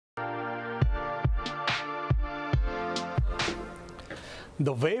The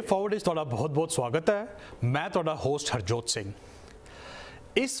way forward is तुहाडा बहुत बहुत स्वागत है। मैं तुहाडा होस्ट हरजोत सिंह।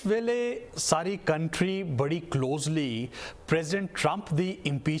 इस वेले सारी कंट्री बड़ी क्लोजली प्रेजिडेंट ट्रंप दी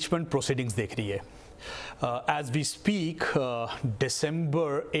इंपीचमेंट प्रोसीडिंग्स देख रही है। As we speak, December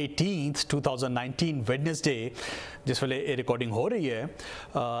 18th, 2019 Wednesday, जिस वेले ये रिकॉर्डिंग हो रही है,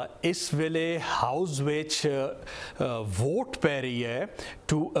 इस वेले हाउस विच वोट पै रही है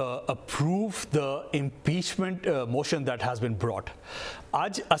to approve the impeachment motion that has been brought.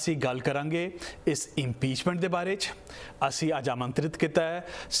 ਅੱਜ ਅਸੀਂ ਗੱਲ ਕਰਾਂਗੇ ਇਸ ਇੰਪੀਚਮੈਂਟ ਦੇ ਬਾਰੇ 'ਚ। ਅਸੀਂ ਅੱਜ ਆਮੰਤਰਿਤ ਕੀਤਾ ਹੈ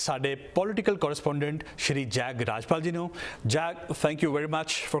ਸਾਡੇ ਪੋਲੀਟੀਕਲ ਕੋਰਸਪੋਂਡੈਂਟ ਸ਼੍ਰੀ ਜੈਗ ਰਾਜਪਾਲ ਜੀ ਨੂੰ। Zag, thank you very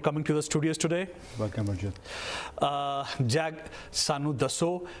much for coming to the studios today. Welcome Harjot. Zag, ਸਾਨੂੰ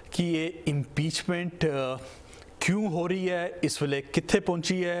ਦੱਸੋ ਕਿ ਇਹ ਇੰਪੀਚਮੈਂਟ ਕਿਉਂ ਹੋ ਰਹੀ ਹੈ, ਇਸ ਵੇਲੇ ਕਿੱਥੇ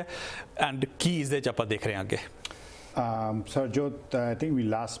ਪਹੁੰਚੀ ਹੈ ਐਂਡ ਕੀ ਇਸ ਦੇ 'ਚ ਆਪਾਂ ਦੇਖ ਰਹੇ ਹਾਂ ਅੱਗੇ। So Harjot, I think we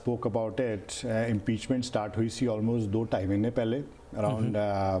last spoke about it. Impeachment start हुई सी almost 2 महीने पहले, around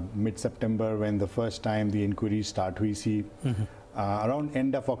mid-September when the first time the inquiry start हुई सी. Around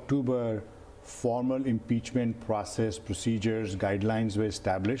end of October, formal impeachment process, procedures, guidelines were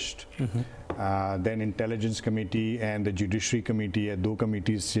established. Then Intelligence Committee and the Judiciary Committee, 2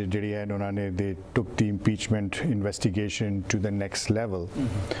 committees they took the impeachment investigation to the next level.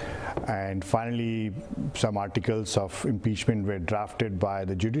 And finally, some articles of impeachment were drafted by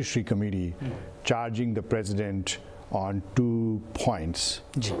the Judiciary Committee, charging the president on 2 points.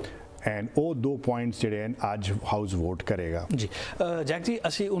 And वो 2 points ਜਿਹੜੇ ਹਨ ਅੱਜ house vote ਕਰੇਗਾ। ਜੀ Jack ਜੀ,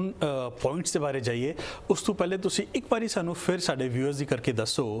 ਅਸੀਂ ਉਨ points ਦੇ ਬਾਰੇ ਜਾਈਏ। ਉਸ ਤੋਂ ਪਹਿਲੇ ਤੁਸੀਂ ਇੱਕ ਵਾਰੀ ਸਾਨੂੰ ਫਿਰ ਸਾਡੇ ਵਿਊਅਰਸ ਦੀ ਕਰਕੇ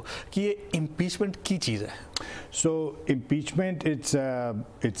ਦੱਸੋ ਕਿ ਇਹ ਇੰਪੀਚਮੈਂਟ ਕੀ ਚੀਜ਼ ਹੈ। So impeachment, it's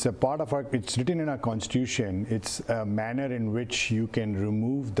a part of it's written in our constitution. It's a manner in which you can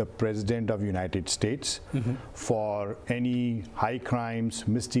remove the president of United States for any high crimes,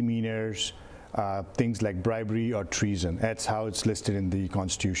 misdemeanors, things like bribery or treason. That's how it's listed in the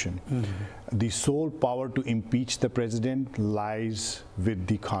Constitution. The sole power to impeach the president lies with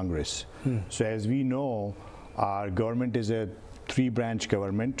the Congress. So as we know, our government is a 3-branch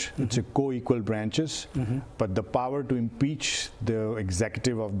government. It's a co-equal branches, but the power to impeach the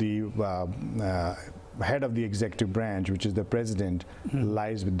executive of the head of the executive branch, which is the president,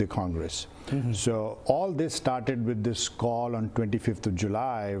 lies with the Congress. So all this started with this call on 25th of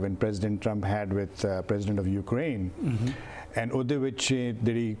July when President Trump had with President of Ukraine. And ਉਹਦੇ ਵਿੱਚ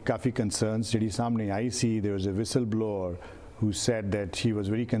ਜਿਹੜੀ ਕਾਫੀ concerns ਜਿਹੜੀ ਸਾਹਮਣੇ ਆਈ ਸੀ, there was a whistleblower who said that he was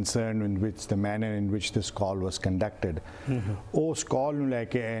very concerned in which the manner in which this call was conducted. ਉਸ call ਨੂੰ ਲੈ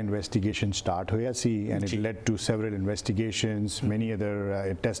ਕੇ investigation start ਹੋਇਆ ਸੀ, and it led to several investigations. Many other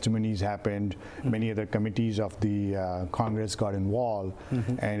testimonies happened. Many other committees of the Congress got involved,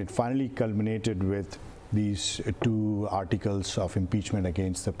 and it finally culminated with these 2 articles of impeachment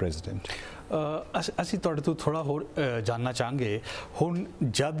against the president. ਅਸੀਂ ਤੁਹਾਡੇ ਤੋਂ ਥੋੜਾ ਹੋਰ ਜਾਨਣਾ ਚਾਹਾਂਗੇ। ਹੁਣ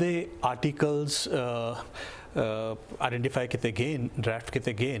ਜਦ ਇਹ ਆਰਟੀਕਲਸ ਆਇਡੈਂਟੀਫਾਈ ਕੀਤੇ ਗਏ, ਡਰਾਫਟ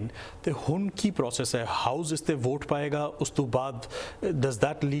ਕੀਤੇ ਗਏ, ਤੇ ਹੁਣ ਕੀ ਪ੍ਰੋਸੈਸ ਹੈ? ਹਾਊਸ ਇਸ ਤੇ ਵੋਟ ਪਾਏਗਾ, ਉਸ ਤੋਂ ਬਾਅਦ does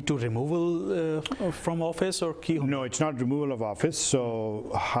that lead to removal firm office ਔਰ ਕੀ? No, it's not removal of office. So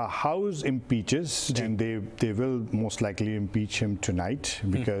House impeaches, and they will most likely impeach him tonight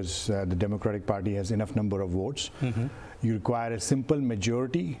because the Democratic Party has enough number of votes. You require a simple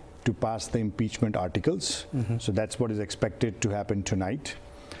majority to pass the impeachment articles. So that's what is expected to happen tonight.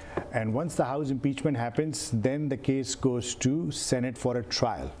 And once the House impeachment happens, then the case goes to Senate for a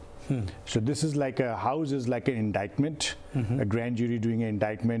trial. So this is like House is like an indictment, a grand jury doing an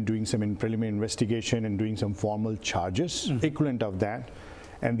indictment, doing some preliminary investigation and doing some formal charges, equivalent of that.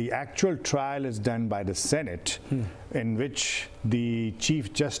 And the actual trial is done by the Senate, in which the Chief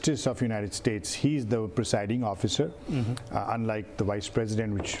Justice of the United States, he's the presiding officer, unlike the Vice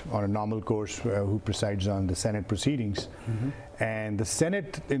President, which on a normal course who presides on the Senate proceedings. And the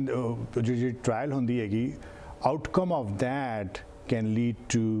Senate in the trial hundi hegi, outcome of that can lead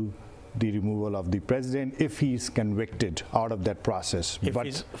to the removal of the president if he is convicted out of that process. If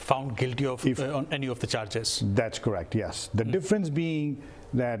he's found guilty of on any of the charges. That's correct, yes. The difference being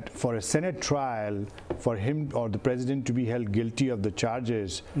that for a Senate trial, for him or the president to be held guilty of the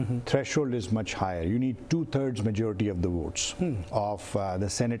charges, threshold is much higher. You need 2/3 majority of the votes of the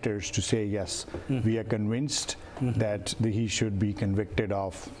senators to say yes, we are convinced that he should be convicted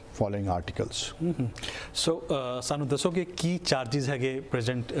of following articles. So ਸਾਨੂੰ ਦੱਸੋਗੇ ਕੀ charges ਹੈਗੇ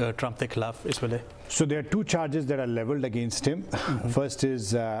president Trump ਦੇ ਖਿਲਾਫ ਇਸ ਵੇਲੇ? So there are 2 charges that are leveled against him. First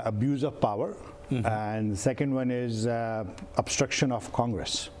is abuse of power. And the second one is obstruction of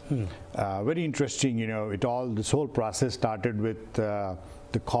Congress. Very interesting, you know, this whole process started with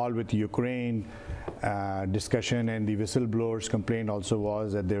the call with Ukraine discussion, and the whistleblower's complaint also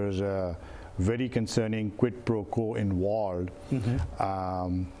was that there was a very concerning quid pro quo involved.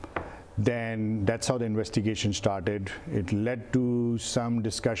 Then that's how the investigation started. It led to some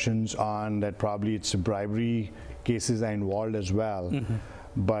discussions on that probably it's bribery cases are involved as well.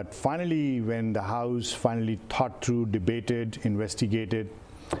 But finally, when the House finally thought through, debated, investigated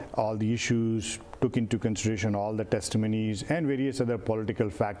all the issues, took into consideration all the testimonies and various other political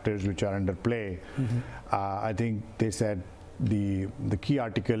factors which are under play, I think they said the key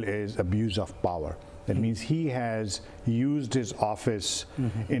article is abuse of power. That means he has used his office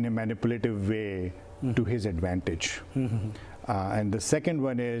in a manipulative way to his advantage. And the second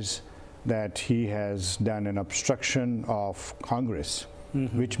one is that he has done an obstruction of Congress,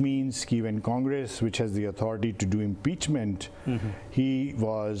 which means when Congress, which has the authority to do impeachment, he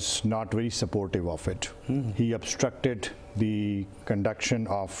was not very supportive of it. He obstructed the conduction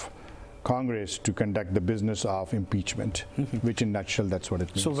of Congress to conduct the business of impeachment, which in a nutshell, that's what it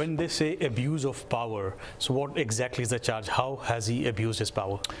means. So when they say abuse of power, so what exactly is the charge? How has he abused his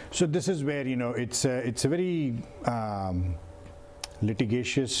power? So this is where, it's a very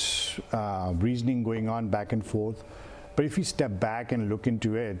litigious reasoning going on back and forth. But if you step back and look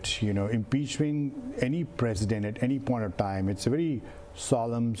into it, impeaching any president at any point of time, it's a very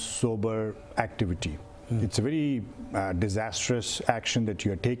solemn, sober activity. It's a very disastrous action that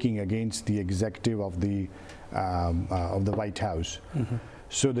you are taking against the executive of the White House.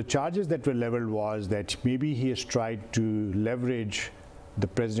 So the charges that were leveled was that maybe he has tried to leverage the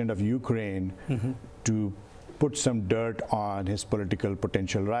president of Ukraine to put some dirt on his political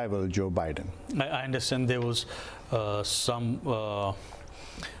potential rival, Joe Biden. I understand there was some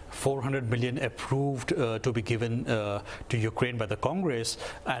 400 million approved to be given to Ukraine by the Congress,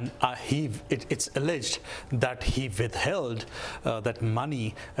 and it's alleged that he withheld that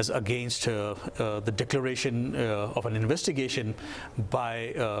money as against the declaration of an investigation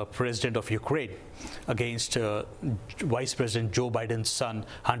by President of Ukraine against Vice President Joe Biden's son,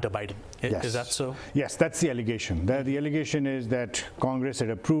 Hunter Biden. Yes. Is that so? Yes, that's the allegation. The allegation is that Congress had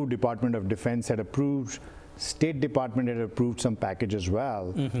approved, Department of Defense had approved, State Department had approved some package as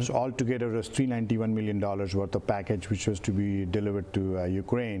well. So altogether it was $391 million worth of package which was to be delivered to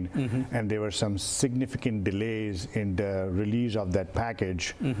Ukraine. And there were some significant delays in the release of that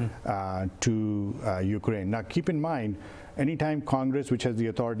package to Ukraine. Now keep in mind, anytime Congress, which has the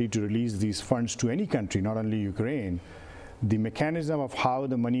authority to release these funds to any country, not only Ukraine, the mechanism of how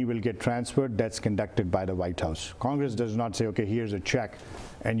the money will get transferred, that's conducted by the White House. Congress does not say, okay, here's a check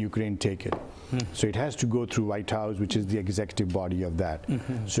and Ukraine take it. So it has to go through White House, which is the executive body of that.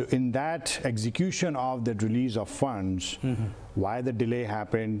 So in that execution of that release of funds, why the delay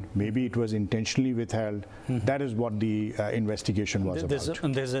happened, maybe it was intentionally withheld, that is what the investigation was about.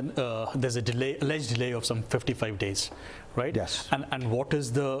 There's a delay, alleged delay of some 55 days, right? Yes. And what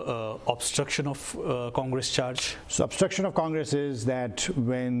is the obstruction of Congress charge? So obstruction of Congress is that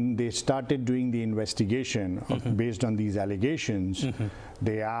when they started doing the investigation based on these allegations,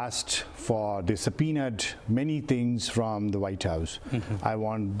 they asked for, they subpoenaed many things from the White House. I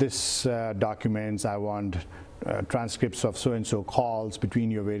want this documents, I want transcripts of so-and-so calls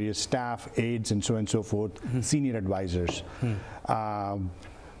between your various staff, aides, and so on and so forth, senior advisors.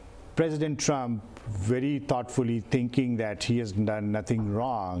 President Trump, very thoughtfully thinking that he has done nothing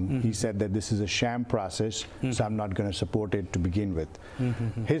wrong, he said that this is a sham process, so I'm not going to support it to begin with.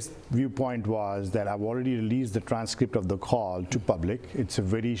 His viewpoint was that I've already released the transcript of the call to public. It's a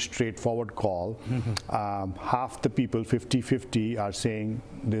very straightforward call. Half the people, 50-50, are saying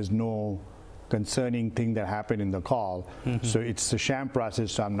there's no concerning thing that happened in the call, so it's a sham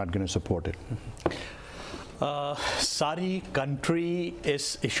process, so I'm not going to support it. सारी country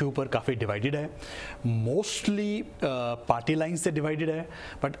इस issue पर काफ़ी divided है, mostly party line से divided है,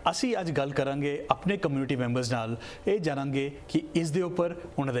 but असी अज गल करांगे अपने कम्यूनिटी मैंबर्स नाल ये जानांगे कि इस दे उपर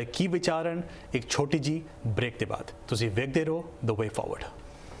उन्हां दे की विचार हैं। एक छोटी जी ब्रेक के बाद तुसीं वेखदे रहो the way forward.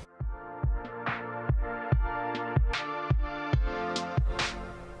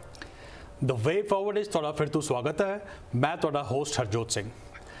 The way forward इस तुहाडा फिर तो स्वागत है। मैं तुहाडा होस्ट हरजोत सिंह।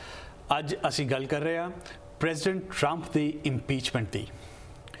 अज असी गल कर रहे हैं प्रेजिडेंट ट्रंप की इंपीचमेंट की।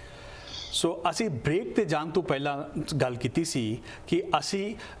 सो असी ब्रेक ते जान तो पहला गल कीती सी कि असी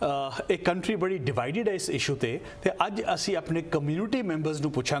एक कंट्री बड़ी डिवाइडेड है इस इशू ते अज असी अपने कम्यूनिटी मैंबर्स नू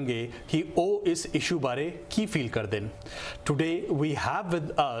पुछांगे कि वो इस इशू बारे की फील करदे न। Today we have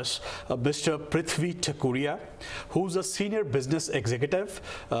with us mister Prithvi Thakuria, who is a senior business executive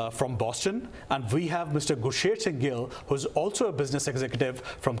from Boston, and we have Mr. Gursheth Singh Gill, who is also a business executive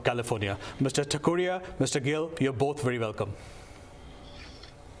from California. Mr. Thakuria, Mr. Gill, you're both very welcome.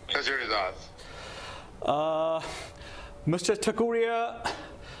 Pleasure is ours. Mr. Thakuria,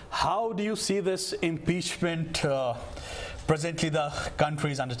 how do you see this impeachment presently the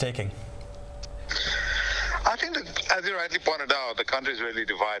country is undertaking? I think that, as you rightly pointed out, the country is really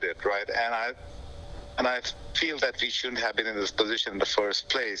divided, right? And I feel that we shouldn't have been in this position in the first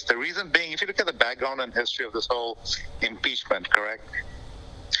place. The reason being, if you look at the background and history of this whole impeachment, correct?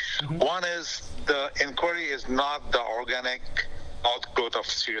 Mm-hmm. One is the inquiry is not the organic outgrowth of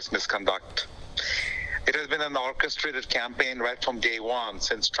serious misconduct. It has been an orchestrated campaign right from day one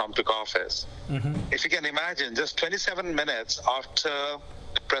since Trump took office. Mm-hmm. If you can imagine, just 27 minutes after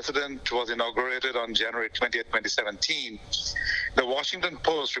the president was inaugurated on January 20th, 2017, the Washington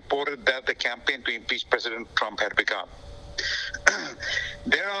Post reported that the campaign to impeach President Trump had begun.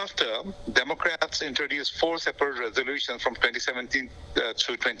 Thereafter, Democrats introduced 4 separate resolutions from 2017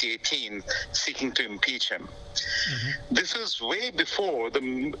 through 2018 seeking to impeach him. Mm-hmm. This is way before the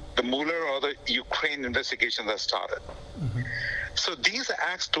Mueller or the Ukraine investigations that started. Mm-hmm. So these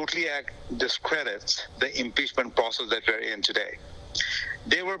acts totally discredits the impeachment process that we're in today.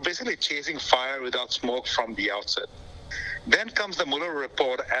 They were basically chasing fire without smoke from the outset. Then comes the Mueller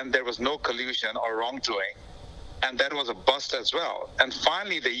report, and there was no collusion or wrongdoing. And that was a bust as well. And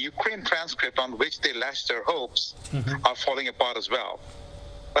finally, the Ukraine transcript on which they lashed their hopes are falling apart as well.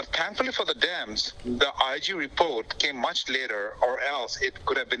 But thankfully for the Dems, the IG report came much later, or else it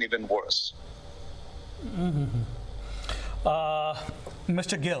could have been even worse.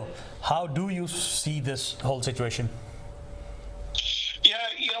 Mr. Gill, how do you see this whole situation? Yeah,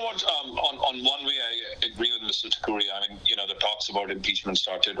 you know what, on one way I agree with Mr. Takuri. I mean, you know, the talks about impeachment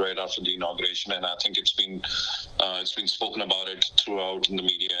started right after the inauguration, and I think it's been spoken about it throughout in the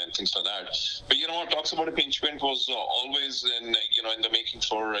media and things like that. But you know what, talks about impeachment was always in the making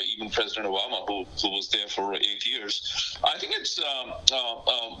for even President Obama, who was there for 8 years. I think it's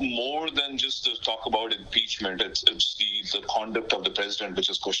more than just the talk about impeachment. It's the conduct of the president which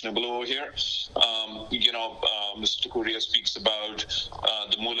is questionable over here. Mr. Takuri speaks about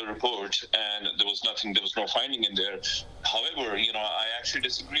the Mueller report, and there was no finding in there. However, I actually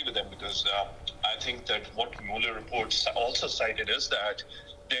disagree with them, because I think that what Mueller report also cited is that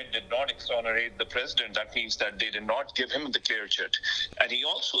they did not exonerate the president. That means that they did not give him the clear chit. And he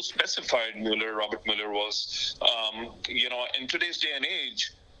also specified Robert Mueller was, in today's day and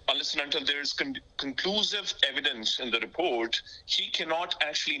age, unless and until there is conclusive evidence in the report, he cannot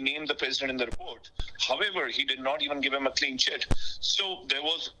actually name the president in the report. However, he did not even give him a clean chit. So there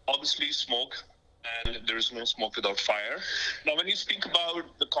was obviously smoke, and there is no smoke without fire. Now, when you speak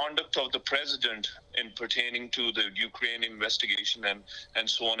about the conduct of the president in pertaining to the Ukraine investigation and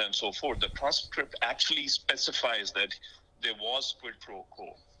so on and so forth, the transcript actually specifies that there was quid pro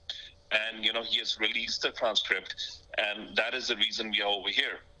quo. And, he has released the transcript, and that is the reason we are over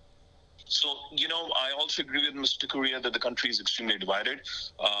here. So, I also agree with Mr. Korea that the country is extremely divided.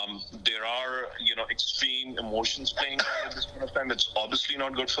 There are, extreme emotions playing out at this point of time. It's obviously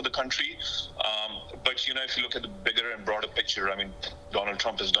not good for the country. But, if you look at the bigger and broader picture, I mean, Donald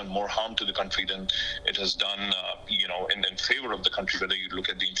Trump has done more harm to the country than it has done, in favor of the country, whether you look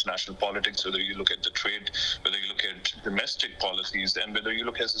at the international politics, whether you look at the trade, whether you look at domestic policies, and whether you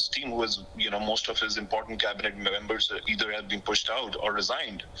look at his team, who has, most of his important cabinet members either have been pushed out or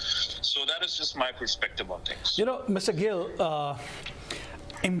resigned. So that is just my perspective on things. Mr. Gill,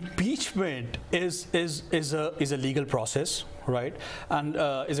 impeachment is a legal process, right, and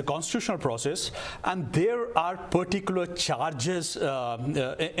is a constitutional process, and there are particular charges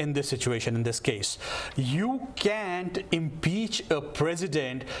in this situation, in this case. You can't impeach a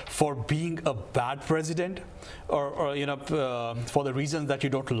president for being a bad president, or for the reasons that you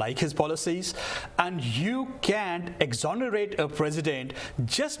don't like his policies, and you can't exonerate a president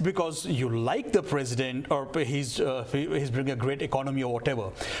just because you like the president or he's bringing a great economy or whatever.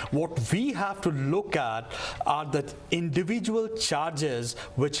 What we have to look at are the individual charges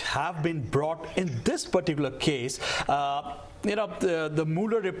which have been brought in this particular case. The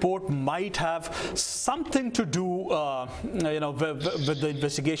Mueller report might have something to do, with the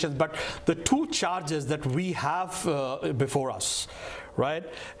investigations, but the two charges that we have before us, right,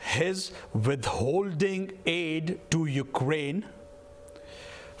 his withholding aid to Ukraine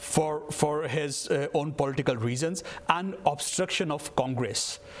for his own political reasons, and obstruction of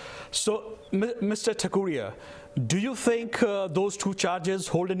Congress. So, Mr. Takuria, do you think those two charges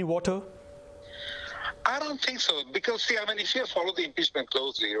hold any water? I don't think so, because, if you have followed the impeachment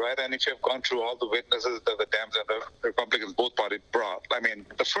closely, right, and if you have gone through all the witnesses that the Dems and the Republicans, both parties, brought,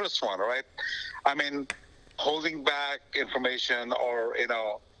 the first one, right, holding back information or,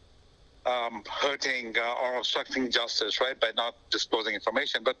 hurting or obstructing justice, right, by not disclosing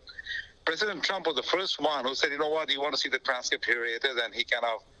information. But President Trump was the first one who said, you know what, you want to see the transcript, here it is, and he kind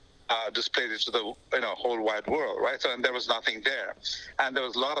of displayed it to the whole wide world, right? So, and there was nothing there, and there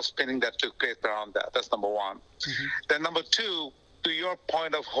was a lot of spinning that took place around that. That's number one. Then number two, to your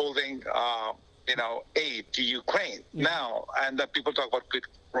point of holding aid to Ukraine now, and that people talk about quid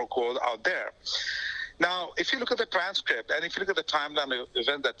pro quo out there. Now, if you look at the transcript and if you look at the timeline of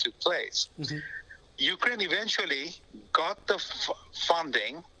event that took place, Ukraine eventually got the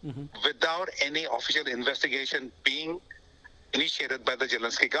funding without any official investigation being initiated by the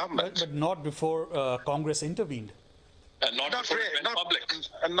Zelensky government. But not before Congress intervened. Not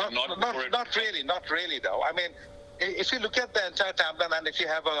really, though. I mean, if you look at the entire timeline and if you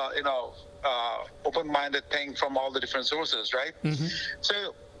have a open-minded thing from all the different sources, right?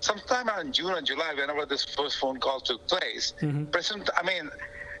 So sometime around June or July, whenever this first phone call took place,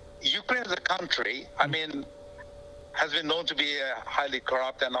 Ukraine as a country, has been known to be highly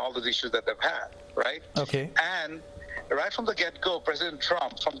corrupt and all the issues that they've had, right? Okay. And right from the get-go, President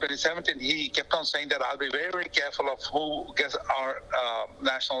Trump, from 2017, he kept on saying that I'll be very, very careful of who gets our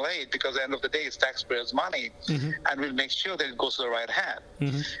national aid, because at the end of the day, it's taxpayers' money, and we'll make sure that it goes to the right hand.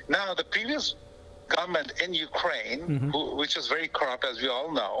 Now, the previous government in Ukraine, which is very corrupt, as we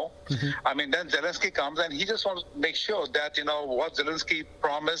all know, then Zelensky comes and he just wants to make sure that, what Zelensky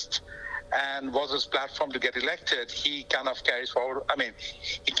promised and was his platform to get elected, he kind of carries forward.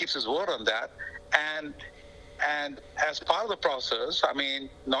 He keeps his word on that. And as part of the process,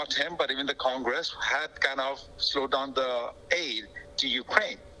 not him, but even the Congress had kind of slowed down the aid to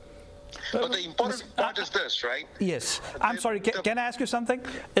Ukraine. But the important part is this, right? Yes. I'm sorry, can I ask you something?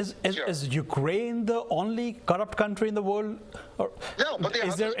 Is Ukraine the only corrupt country in the world? Or no, but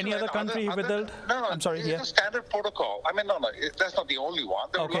is there any other country withheld? No, I'm sorry, it's a standard protocol. No, that's not the only one.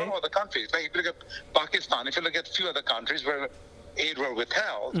 There are a lot of other countries. Like if you look at Pakistan, if you look at a few other countries where aid were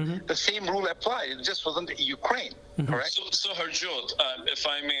withheld, the same rule applied. It just wasn't Ukraine, correct? So Harjot, if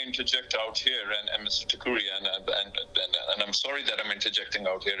I may interject out here, and Mr. Takuri, and I'm sorry that I'm interjecting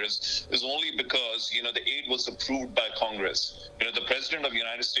out here, is only because, the aid was approved by Congress. The President of the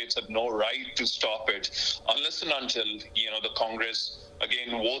United States had no right to stop it unless and until, the Congress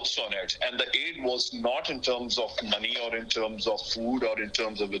again votes on it. And the aid was not in terms of money or in terms of food or in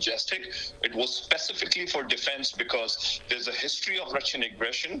terms of logistic. It was specifically for defense, because there's a history of Russian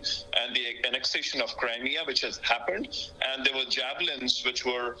aggression and the annexation of Crimea, which has happened. And there were javelins, which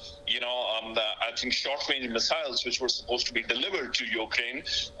were, I think short-range missiles, which were supposed to be delivered to Ukraine.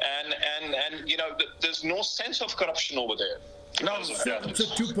 And there's no sense of corruption over there. No, so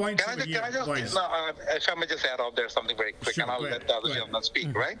 2 points over here, boys. If I may just add out there something very quick, and I'll let the other gentleman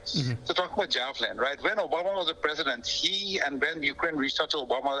speak, right? So talking about javelin, right? When Obama was the president, when Ukraine reached out to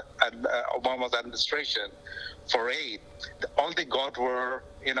Obama's administration for aid, all they got were,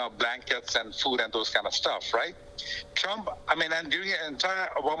 blankets and food and those kind of stuff, right? Trump, and during the entire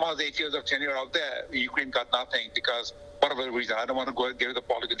Obama's 8 years of tenure out there, Ukraine got nothing because whatever reason. I don't want to go and give the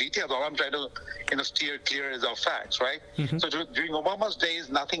political details. All I'm trying to steer clear is of facts, right? So during Obama's days,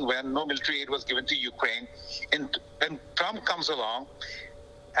 nothing went. No military aid was given to Ukraine. And when Trump comes along,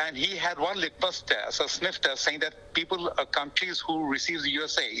 and he had one litmus test, a sniff test, saying that countries who receive the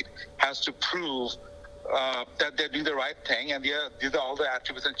U.S. aid has to prove that they're doing the right thing, and these are all the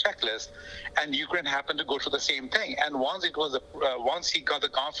attributes and checklists. And Ukraine happened to go through the same thing. And once he got the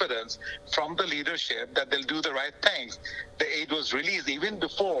confidence from the leadership that they'll do the right things, the aid was released even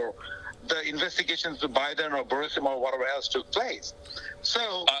before the investigations to Biden or Burisma or whatever else took place.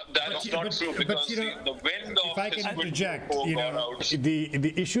 So that's not true, because the wind of, if I can interject,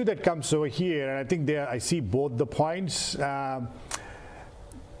 the issue that comes over here, and I think I see both the points.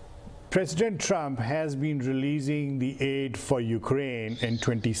 President Trump has been releasing the aid for Ukraine in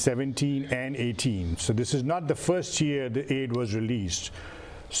 2017 and 18. So this is not the first year the aid was released.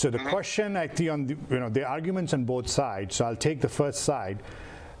 So the question, I think, on the arguments on both sides. So I'll take the first side,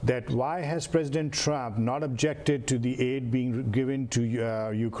 that why has President Trump not objected to the aid being given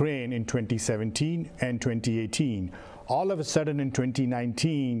to Ukraine in 2017 and 2018? All of a sudden in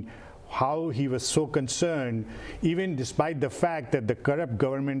 2019, how he was so concerned, even despite the fact that the corrupt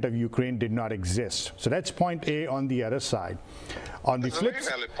government of Ukraine did not exist. So that's point A on the other side. On the flip,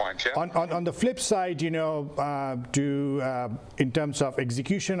 on the flip side, in terms of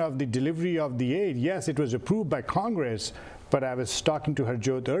execution of the delivery of the aid, yes, it was approved by Congress, but I was talking to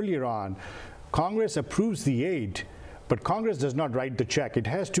Harjot earlier on. Congress approves the aid, but Congress does not write the check. It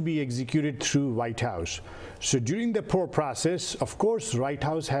has to be executed through White House. So during the process, of course, White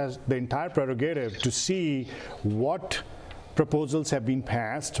House has the entire prerogative to see what proposals have been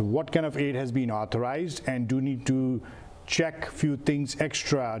passed, what kind of aid has been authorized, and do need to check few things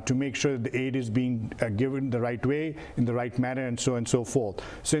extra to make sure that the aid is being given the right way, in the right manner, and so on and so forth.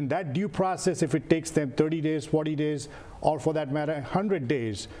 So in that due process, if it takes them 30 days, 40 days, or for that matter, 100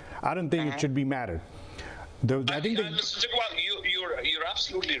 days, I don't think it should be mattered. I think Mr. Jakwal, you're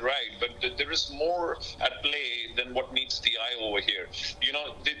absolutely right, but there is more at play than what meets the eye over here. You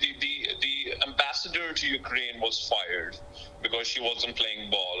know, the ambassador to Ukraine was fired because she wasn't playing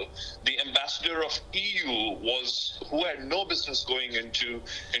ball. The ambassador of EU who had no business going into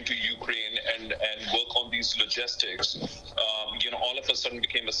Ukraine and work on these logistics, all of a sudden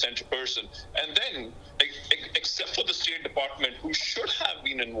became a center person. And then, except for the State Department, who should have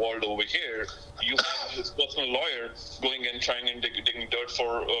been involved over here, you have this personal lawyer going and trying and digging dirt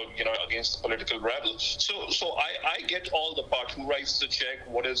for, against the political rebel. So I get all the part, who writes the check,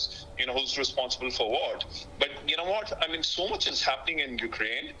 what is, who's responsible for what. But you know what? I mean, so much is happening in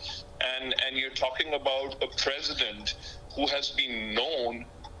Ukraine, and you're talking about a president who has been known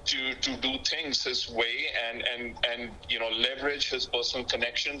to do things his way and leverage his personal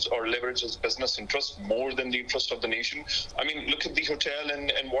connections or leverage his business interests more than the interest of the nation. I mean, look at the hotel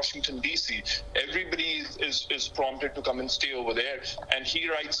in Washington, D.C. Everybody is prompted to come and stay over there, and he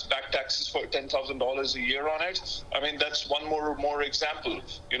writes back taxes for $10,000 a year on it. I mean, that's one more example.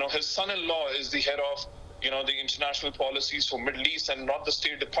 His son-in-law is the head of the international policies for Middle East and not the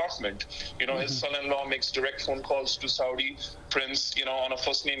State Department. His son-in-law makes direct phone calls to Saudi prince, on a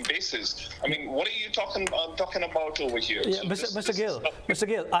first-name basis. I mean, what are you talking about over here? Yeah, so Mr.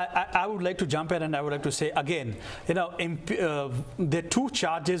 Gill, I would like to jump in, and I would like to say again, there are two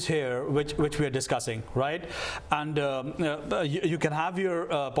charges here which we are discussing, right? And you can have your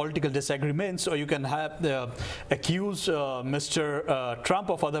political disagreements, or you can have accuse Mr. Trump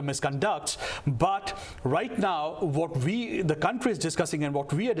of other misconducts, but right now, what the country is discussing and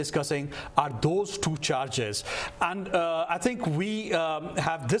what we are discussing are those two charges. And I think we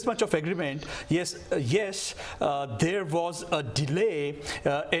have this much of agreement. Yes, there was a delay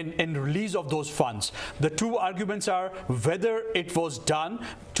in release of those funds. The two arguments are whether it was done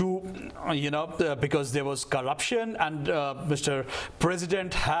to, because there was corruption, and Mr.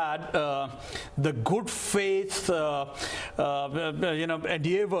 President had the good faith,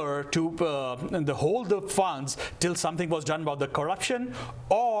 endeavor to hold the funds till something was done about the corruption,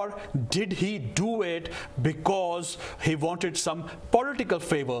 or did he do it because he wanted some political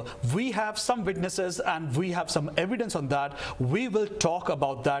favor? We have some witnesses and we have some evidence on that. We will talk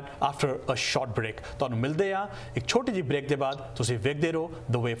about that after a short break. ਤੁਹਾਨੂੰ ਮਿਲਦੇ ਆ ਇੱਕ ਛੋਟੀ ਜਿਹੀ break ਦੇ ਬਾਅਦ। ਤੁਸੀਂ ਵੇਖਦੇ ਰਹੋ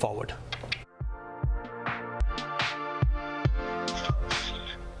The Way Forward।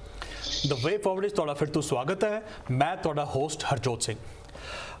 The Way Forward ਵਿੱਚ ਤੁਹਾਡਾ ਫਿਰ ਤੋਂ ਸਵਾਗਤ ਹੈ। ਮੈਂ ਤੁਹਾਡਾ host Harjot Singh.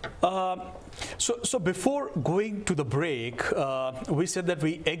 So before going to the break, we said that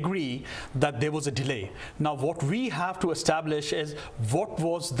we agree that there was a delay. Now what we have to establish is what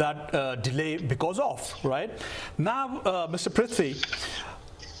was that delay because of, right? Now, Mr. Prithvi,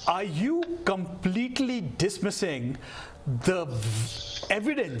 are you completely dismissing the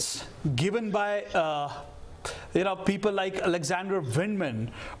evidence given by people like Alexander Vindman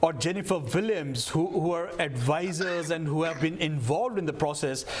or Jennifer Williams, who are advisors and who have been involved in the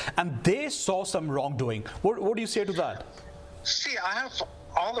process, and they saw some wrongdoing? What do you say to that? See, I have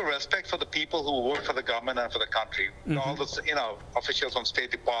all the respect for the people who work for the government and for the country. All the officials from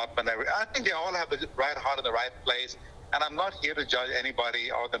State Department. I think they all have the right heart in the right place. And I'm not here to judge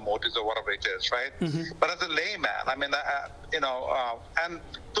anybody or the motives or whatever it is, right? But as a layman, I mean, and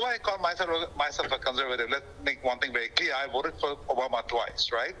do I call myself a conservative? Let's make one thing very clear. I voted for Obama twice,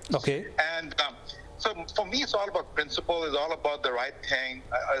 right? Okay. And so for me, it's all about principle. It's all about the right thing.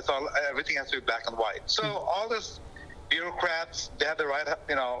 Everything has to be black and white. So all this bureaucrats, they have the right,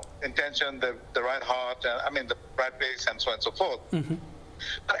 intention, the right heart, the right place, and so on and so forth.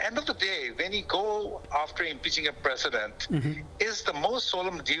 But at the end of the day, when you go after impeaching a president, is the most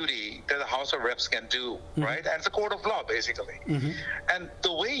solemn duty that the House of Reps can do, right? And it's a court of law, basically. And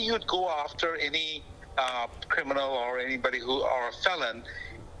the way you'd go after any criminal or anybody or a felon,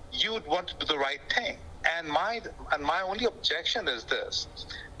 you'd want to do the right thing. And my only objection is this,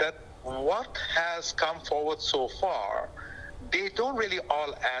 that what has come forward so far, they don't really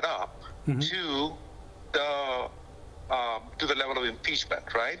all add up to the level of impeachment,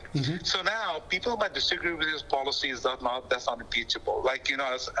 right? So now people might disagree with his policies. That's not impeachable. Like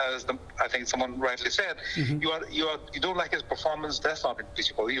I think someone rightly said, you don't like his performance. That's not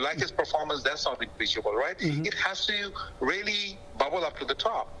impeachable. You like his performance. That's not impeachable, right? It has to really bubble up to the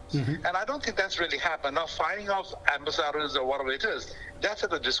top, and I don't think that's really happened. Now, firing off ambassadors or whatever it is, that's at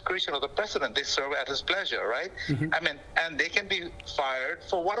the discretion of the president. They serve at his pleasure, right? And they can be fired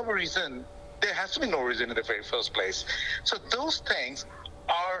for whatever reason there has to be no reason in the very first place. So those things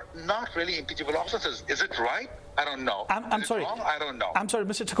are not really impeachable officers. Is it right? I don't know. I'm sorry. Wrong? I don't know. I'm sorry,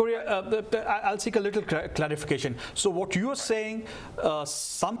 Mr. Chakuria. I'll seek a little clarification. So what you are saying,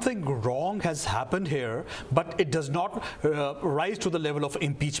 something wrong has happened here, but it does not rise to the level of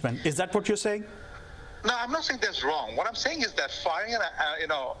impeachment. Is that what you're saying? No, I'm not saying that's wrong. What I'm saying is that firing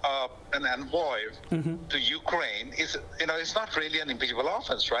an envoy to Ukraine is, it's not really an impeachable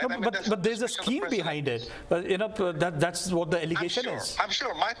offense, right? No, but there's a scheme behind it. That's what the allegation is. I'm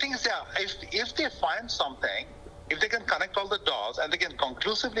sure. My thing is, if they find something, if they can connect all the dots and they can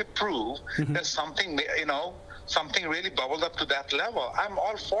conclusively prove that something, something really bubbled up to that level, I'm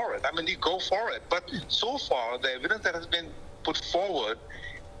all for it. I mean, you go for it. But so far, the evidence that has been put forward,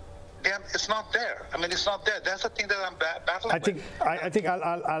 then it's not there. I mean, it's not there. That's the thing that I'm battling with.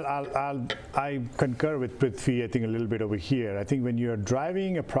 I concur with Prithvi, I think, a little bit over here. I think when you're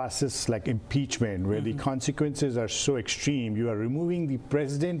driving a process like impeachment, where the consequences are so extreme, you are removing the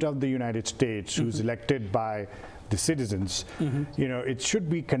President of the United States, who's elected by the citizens. It should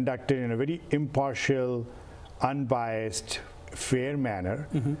be conducted in a very impartial, unbiased, fair manner,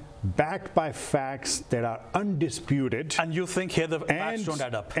 backed by facts that are undisputed. And you think here the facts don't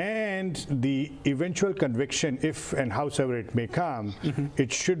add up? And the eventual conviction, if and howsoever it may come,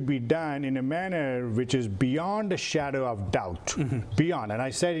 it should be done in a manner which is beyond a shadow of doubt. Beyond, and I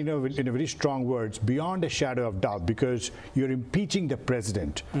said, in a very strong words, beyond a shadow of doubt, because you're impeaching the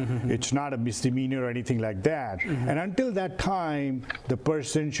president. It's not a misdemeanor or anything like that. And until that time, the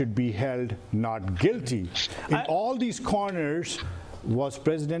person should be held not guilty. In all these corners, was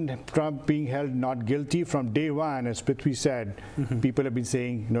President Trump being held not guilty from day one? As Prithvi said, people have been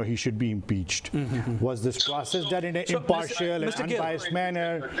saying, no, he should be impeached. Was this process done in an impartial and unbiased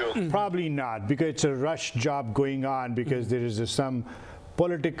manner? Probably not, because it's a rush job going on, because there is some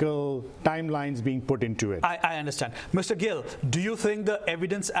political timelines being put into it. I understand. Mr. Gill, do you think the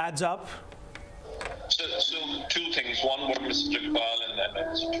evidence adds up? So two things. One, what Mr. Rajpal and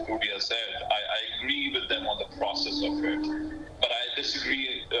Mr. Chakuria said, I agree with them on the process of it, but I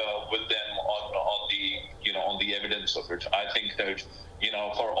disagree with them on the evidence of it. I think that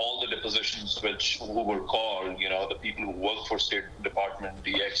for all the depositions who were called, the people who work for State Department,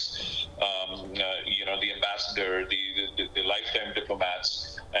 the the ambassador, the lifetime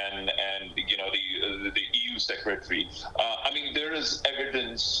diplomats, and the EU secretary. I mean, there is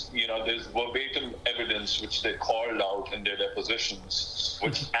evidence, there's verbatim evidence which they called out in their depositions,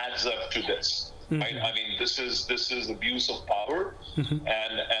 which adds up to this. Right? I mean, this is abuse of power,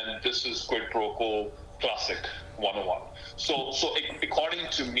 and this is quid pro quo classic 101. So according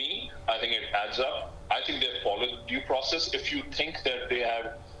to me, I think it adds up. I think they've followed due process. If you think that they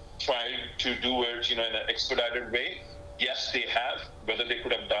have tried to do it, in an expedited way, yes, they have. Whether they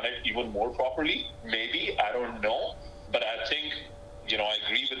could have done it even more properly, maybe, I don't know. But I think, I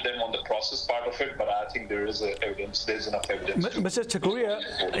agree with them on the process part of it, but I think there is evidence. There's enough evidence. Mr. Chakuria,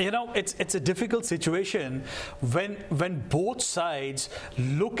 it's a difficult situation when both sides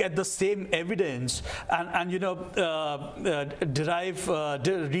look at the same evidence and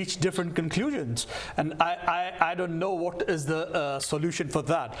reach different conclusions. And I don't know what is the solution for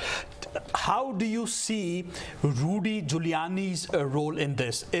that. How do you see Rudy Giuliani's role in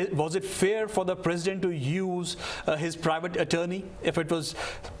this? Was it fair for the president to use his private attorney? If it was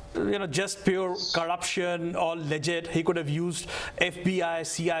just pure corruption or legit, he could have used FBI,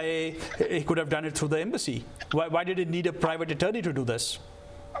 CIA, he could have done it through the embassy. Why did it need a private attorney to do this?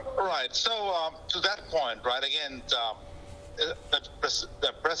 Right, so to that point, right, again,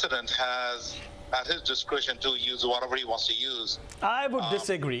 the president has at his discretion to use whatever he wants to use. I would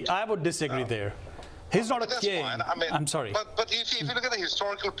disagree. I would disagree there. He's not a king. I mean, I'm sorry. But if you look at the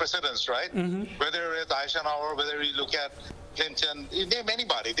historical precedents, right, whether it's Eisenhower, whether you look at Clinton, you name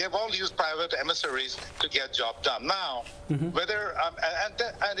anybody, they've all used private emissaries to get job done. Now, whether,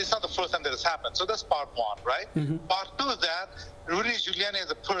 and it's not the first time that has happened. So that's part one, right? Part two is that Rudy Giuliani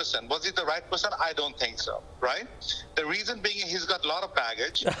as a person, was he the right person? I don't think so, right? The reason being he's got a lot of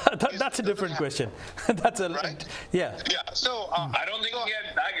baggage. That's a different question. That's a right? Yeah. Yeah. So I don't think he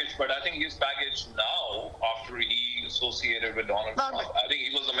had baggage, but I think his baggage now, after he associated with Donald Trump, I think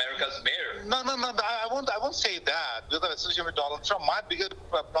he was America's mayor. No. I won't say that with the association with Donald Trump. My biggest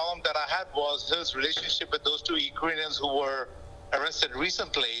problem that I had was his relationship with those two Ukrainians who were arrested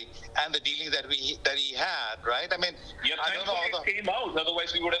recently, and the dealing that he had, right? I mean, I don't know how came out.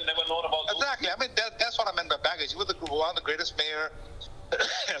 Otherwise, we would have never known about. Exactly. I mean, that's what I meant by baggage. He was one of the greatest mayor.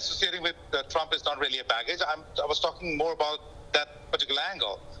 Associating with Trump is not really a baggage. I was talking more about that particular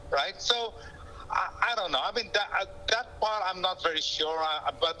angle, right? So I don't know. I mean, that part I'm not very sure.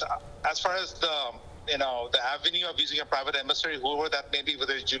 But as far as the avenue of using a private emissary, whoever that may be,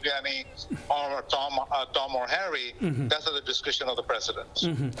 whether it's Giuliani or Tom or Harry, that's at the discretion of the president.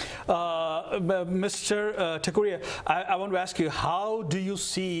 Mr. Takuria, I want to ask you, how do you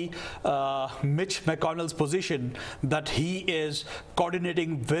see Mitch McConnell's position that he is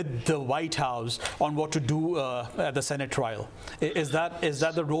coordinating with the White House on what to do at the Senate trial? Is that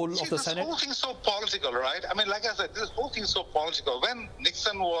the role of the Senate? This whole thing's so political, right? I mean, like I said, this whole thing's so political. When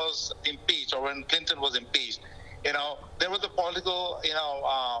Nixon was impeached or when Clinton was impeached, there was a political,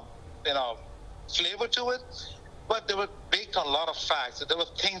 flavor to it, but they were based on a lot of facts. There were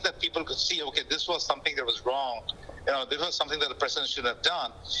things that people could see, okay, this was something that was wrong. This was something that the president should have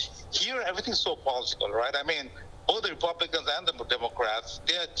done. Here, everything's so political, right? I mean, both the Republicans and the Democrats,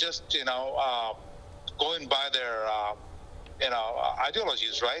 they're just, going by their,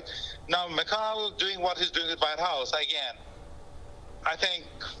 ideologies, right? Now, McConnell doing what he's doing at White House, again, I think,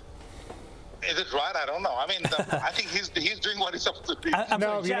 is it right? I don't know. I mean, I think he's doing what he's supposed to do.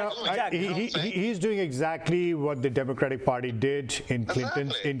 He's doing exactly what the Democratic Party did in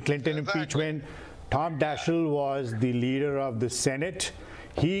Clinton impeachment. Tom Daschle was the leader of the Senate.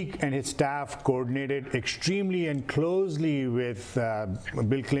 He and his staff coordinated extremely and closely with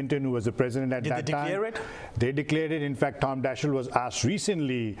Bill Clinton, who was the president at that time. Did they declare it? They declared it. In fact, Tom Daschle was asked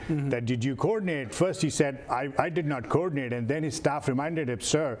recently that, did you coordinate? First he said, I did not coordinate. And then his staff reminded him,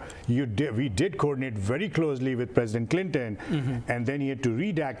 sir, we did coordinate very closely with President Clinton. And then he had to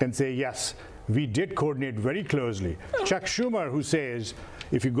redact and say, yes, we did coordinate very closely. Chuck Schumer, who says,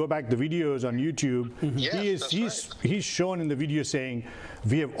 if you go back the videos on YouTube, he's shown in the video saying,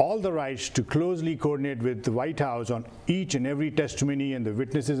 we have all the rights to closely coordinate with the White House on each and every testimony and the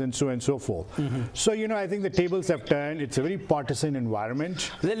witnesses and so forth. So, I think the tables have turned. It's a very partisan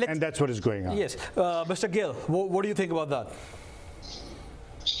environment, and that's what is going on. Yes. Mr. Gill, what do you think about that?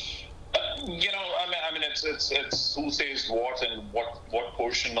 I mean, it's who says what and what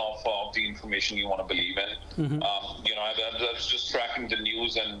portion of the information you want to believe in. I was just tracking the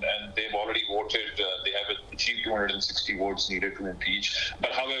news, and they've already voted. They have achieved 260 votes needed to impeach.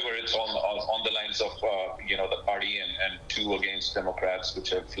 But however, it's on the lines of the party and 2 against Democrats, which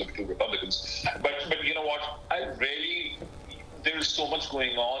have flipped to Republicans. But you know what? There is so much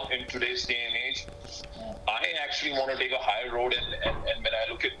going on in today's day and age. I actually want to take a higher road, and when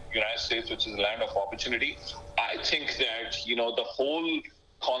I look at United States, which is a land of opportunity, I think that the whole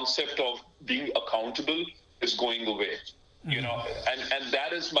concept of being accountable is going away. And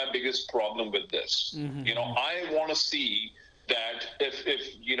that is my biggest problem with this. I want to see that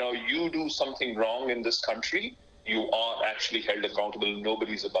if you do something wrong in this country, you are actually held accountable.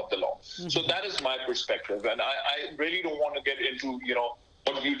 Nobody's above the law. So that is my perspective, and I really don't want to get into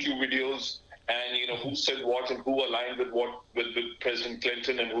what YouTube videos and who said what and who aligned with what with President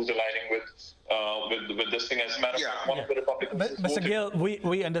Clinton and who's aligning with this thing. As a matter of fact, one of the Republicans. Mr. Gill,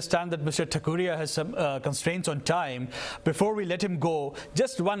 we understand that Mr. Takuria has some constraints on time. Before we let him go,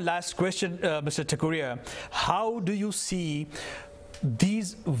 just one last question, Mr. Takuria. How do you see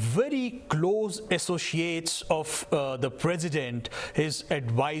these very close associates of the president, his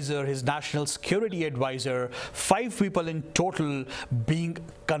advisor, his national security advisor, 5 people in total being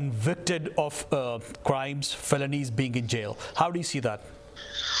convicted of crimes, felonies, being in jail? How do you see that?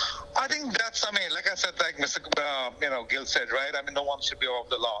 I think that's, like I said, like Mr. Gill said, right? No one should be above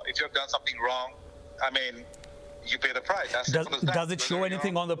the law. If you have done something wrong, you pay the price. Does it show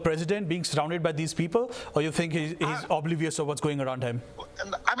anything on the president being surrounded by these people, or you think he's oblivious of what's going around him?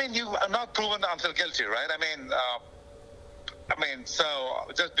 You are not proven until guilty, right? So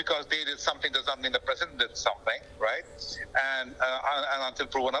just because they did something does not mean the president did something, right? And until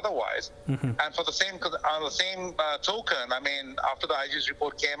proven otherwise. And for the same token, after the IG's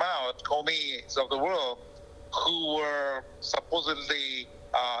report came out, Comey's of the world, who were supposedly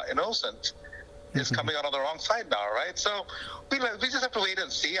innocent, is coming out on the wrong side now, right? So we just have to wait and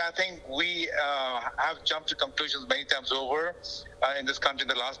see. I think we have jumped to conclusions many times over in this country in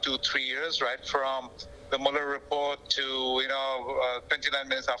the last 2-3 years, right? From the Mueller report to 29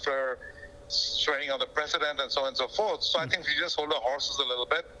 minutes after swearing on the president and so on and so forth. So I think we just hold our horses a little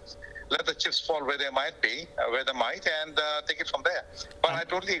bit, let the chips fall where they might be, and take it from there. But I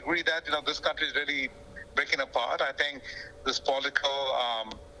totally agree that this country is really breaking apart. I think this political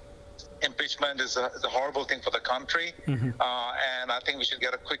impeachment is a horrible thing for the country, and I think we should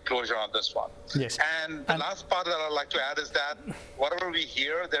get a quick closure on this one. Yes. And the last part that I'd like to add is that whatever we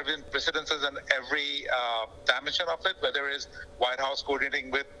hear, there have been precedences in every dimension of it, whether it's White House coordinating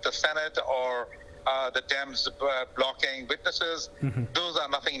with the Senate or the Dems blocking witnesses. Those are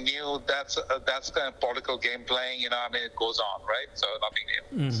nothing new. That's kind of political game playing. I mean, it goes on, right? So nothing new.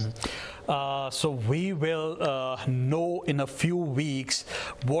 So we will know in a few weeks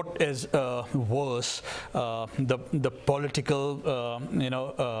what is worse, the political,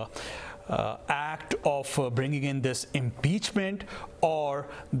 act of bringing in this impeachment, or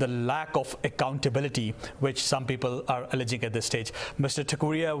the lack of accountability which some people are alleging at this stage. Mr.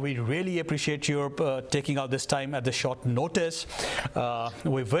 Takuria, we really appreciate your taking out this time at the short notice.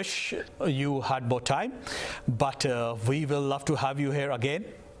 We wish you had more time, but we will love to have you here again.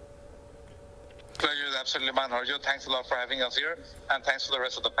 Pleasure is absolutely mine, Harjot. Thanks a lot for having us here, and thanks to the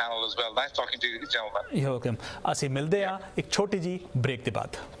rest of the panel as well. Nice talking to you, gentlemen. You're welcome. ਅਸੀਂ ਮਿਲਦੇ ਹਾਂ ਇੱਕ ਛੋਟੀ ਜੀ break ਦੇ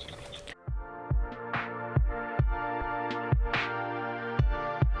ਬਾਅਦ।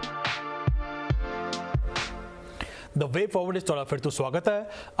 ਦ ਵੇ forward ਇਸ ਤੁਹਾਡਾ ਫਿਰ ਤੋਂ ਸਵਾਗਤ ਹੈ।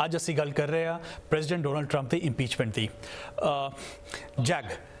 ਅੱਜ ਅਸੀਂ ਗੱਲ ਕਰ ਰਹੇ ਹਾਂ president Donald Trump the impeachment the. Zag,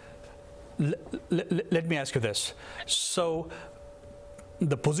 let me ask you this. So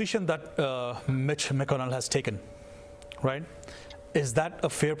the position that Mitch McConnell has taken, right, is that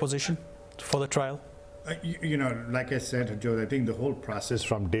a fair position for the trial? Like I said, Joe, I think the whole process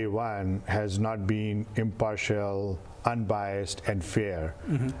from day one has not been impartial, unbiased, and fair.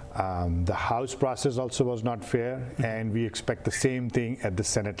 The House process also was not fair, and we expect the same thing at the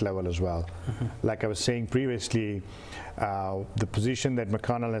Senate level as well. Like I was saying previously, the position that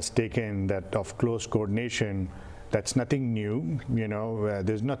McConnell has taken, that of close coordination, that's nothing new.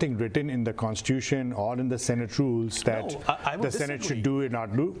 There's nothing written in the Constitution or in the Senate rules that the Senate should do or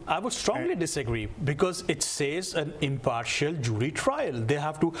not do. I would strongly disagree, because it says an impartial jury trial. They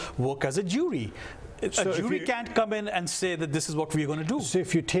have to work as a jury. A jury can't come in and say that this is what we're going to do. So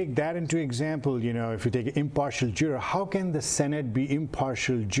if you take that into example, if you take an impartial juror, how can the Senate be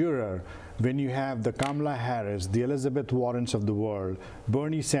impartial juror when you have the Kamala Harris, the Elizabeth Warrens of the world,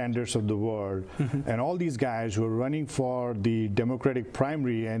 Bernie Sanders of the world, and all these guys who are running for the Democratic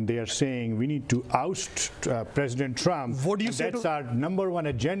primary, and they are saying we need to oust President Trump. What do you say? That's our #1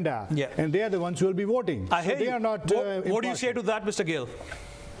 agenda. Yeah. And they are the ones who will be voting. I hear so they you. are not. What do you say to that, Mr. Gill?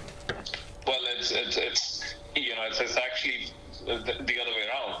 Well, it's actually the other way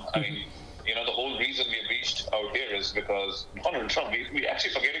around. I mean, the whole reason we have reached out here is because Donald Trump. We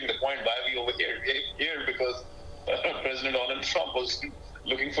actually forgetting the point why we over here because President Donald Trump was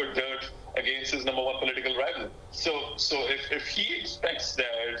looking for dirt against his #1 political rival. So if he expects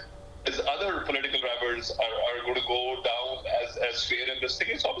that his other political rivals are going to go down as fair in this thing,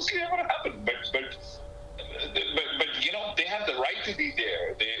 it's obviously not going to happen. But they have the right to be there.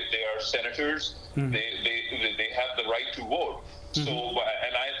 They are senators. They have the right to vote. So,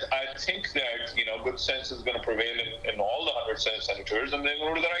 and I think that good sense is going to prevail in all the 100 senators, and they're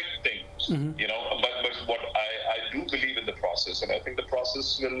going to do the right thing. But what I do believe in the process, and I think the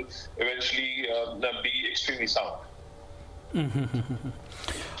process will eventually be extremely sound.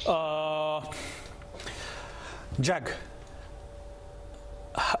 Jag,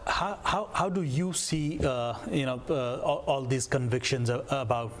 how do you see all these convictions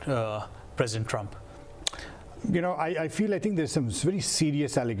about President Trump? I think there's some very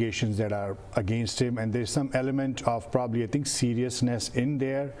serious allegations that are against him, and there's some element of probably, I think, seriousness in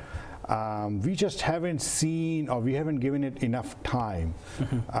there. We just haven't seen, or we haven't given it enough time.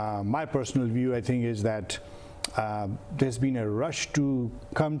 My personal view, I think, is that there's been a rush to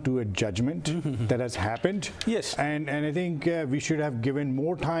come to a judgment that has happened. Yes. And I think we should have given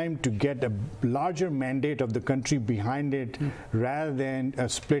more time to get a larger mandate of the country behind it, rather than a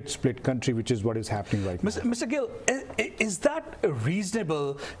split country, which is what is happening right now. Mr. Gill, is that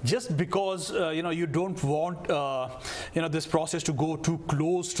reasonable? Just because you don't want this process to go too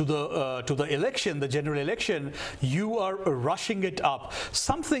close to the election, the general election, you are rushing it up.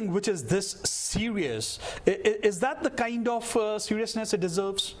 Something which is this serious, is that the kind of seriousness it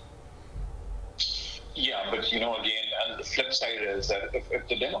deserves? Yeah, but again, and the flip side is that if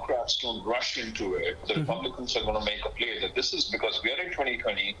the Democrats don't rush into it, the Republicans are going to make a play that this is because we are in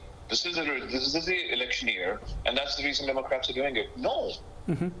 2020, this is the election year, and that's the reason Democrats are doing it. No,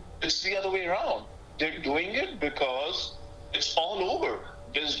 it's the other way around. They're doing it because it's all over.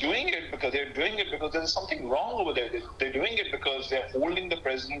 They're doing it because there's something wrong over there. They're doing it because they're holding the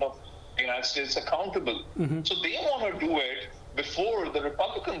president of the United States accountable. So they want to do it before the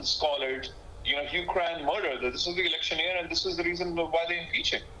Republicans call it, Ukraine murder. This is the election year, and this is the reason why they're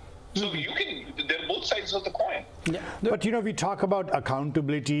impeaching. So they're both sides of the coin. Yeah. But we talk about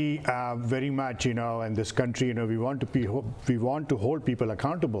accountability very much, and this country, we want to hold people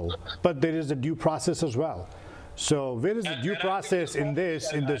accountable. But there is a due process as well. So where is the due process in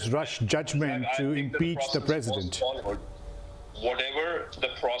this rush judgment to impeach the president? Whatever the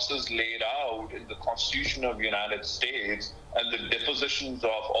process laid out in the Constitution of the United States and the depositions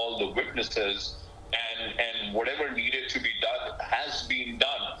of all the witnesses and whatever needed to be done has been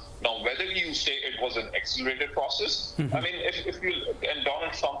done. Now, whether you say it was an accelerated process, I mean, if you, and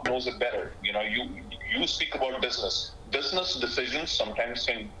Donald Trump knows it better, you know, you speak about business. Business decisions sometimes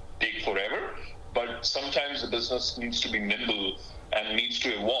can take forever, but sometimes the business needs to be nimble and needs to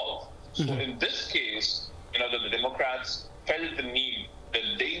evolve. So in this case, you know, the Democrats felt the need that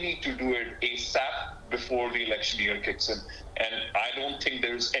they need to do it ASAP before the election year kicks in. And I don't think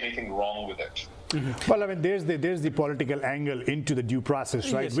there's anything wrong with it. Well, I mean, there's the political angle into the due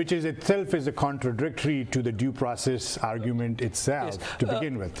process, right? Yes. Which is itself is a contradictory to the due process argument itself to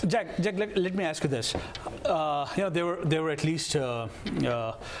begin with. Jack, let me ask you this. You know, there were at least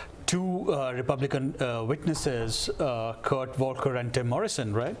two Republican witnesses, Kurt Volker and Tim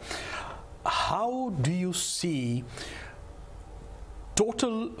Morrison, right? How do you see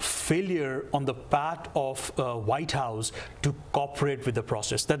total failure on the part of White House to cooperate with the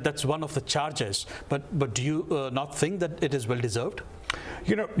process? That's one of the charges. But do you not think that it is well deserved?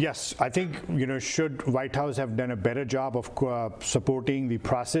 You know, yes, I think, you know, should White House have done a better job of supporting the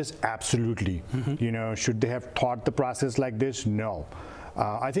process? Absolutely. You know, should they have taught the process like this? No.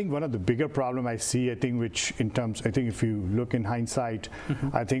 I think one of the bigger problem I see, I think if you look in hindsight,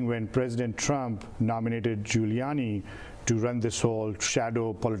 I think when President Trump nominated Giuliani to run this whole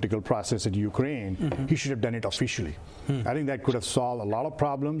shadow political process in Ukraine, he should have done it officially. I think that could have solved a lot of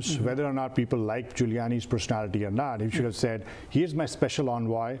problems, whether or not people like Giuliani's personality or not. He should have said, here's my special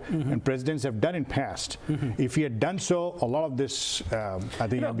envoy, and presidents have done in past. If he had done so, a lot of this, I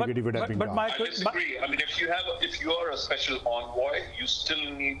think, ambiguity would have been gone. I disagree. I mean, if you are a special envoy, you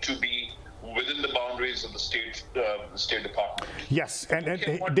still need to be within the boundaries of the State Department. Yes, and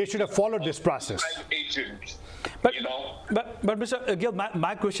they should have followed this process. Agent, but, you know? but Mr. Gill,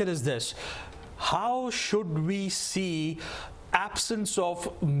 my question is this. How should we see absence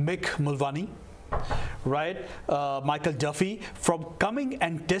of Mick Mulvaney, right, Michael Duffy, from coming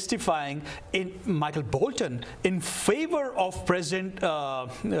and testifying in Michael Bolton in favor of President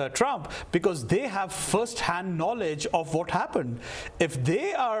Trump, because they have first-hand knowledge of what happened? If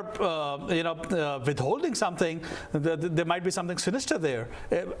they are, withholding something, there might be something sinister there.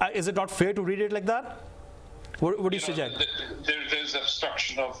 Is it not fair to read it like that? What do you suggest? There's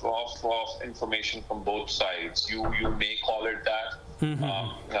obstruction of information from both sides. You may call it that.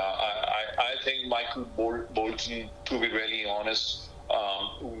 I think Michael Bolton, to be really honest,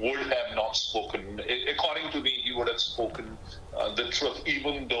 would have not spoken. According to me, he would have spoken the truth,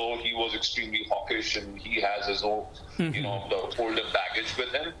 even though he was extremely hawkish and he has his own, the older baggage with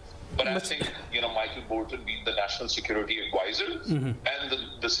him. But I think, Michael Bolton being the national security advisor and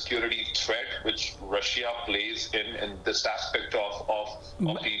the security threat which Russia plays in this aspect of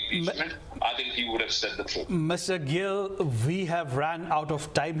the impeachment, I think he would have said the truth. Mr. Gill, we have ran out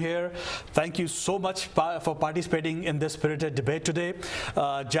of time here. Thank you so much for participating in this spirited debate today.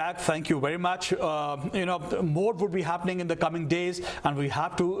 Jack, thank you very much. More would be happening in the coming days, and we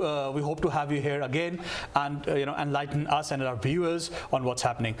hope to have you here again and enlighten us and our viewers on what's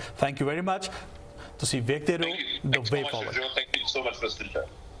happening. Thank you very much. To see Vektero, the way forward. Thank you so much, Mr. Chair.